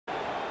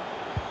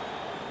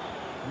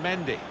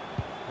Mendy.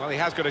 Well, he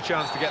has got a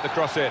chance to get the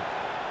cross in.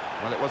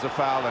 Well, it was a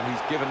foul and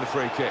he's given the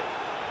free kick.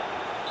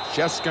 It's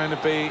just going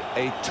to be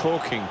a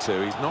talking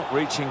to. He's not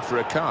reaching for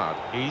a card.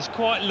 He's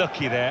quite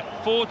lucky there.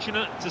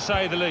 Fortunate, to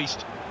say the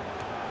least.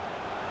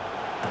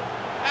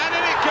 And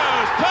in it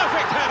goes!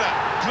 Perfect header!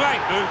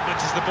 Great movement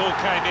as the ball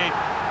came in.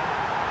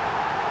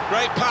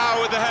 Great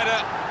power with the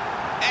header.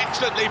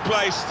 Excellently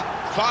placed.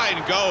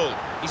 Fine goal.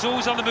 He's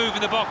always on the move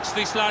in the box,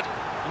 this lad.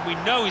 And we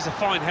know he's a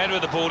fine header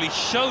of the ball. He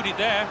showed it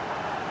there.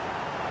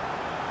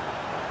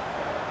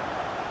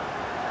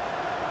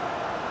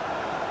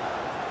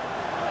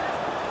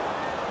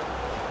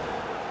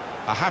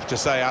 I have to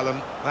say, Alan,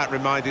 that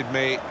reminded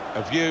me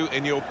of you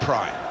in your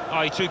prime.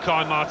 Oh, you're too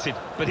kind, Martin.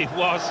 But it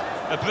was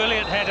a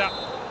brilliant header.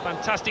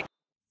 Fantastic.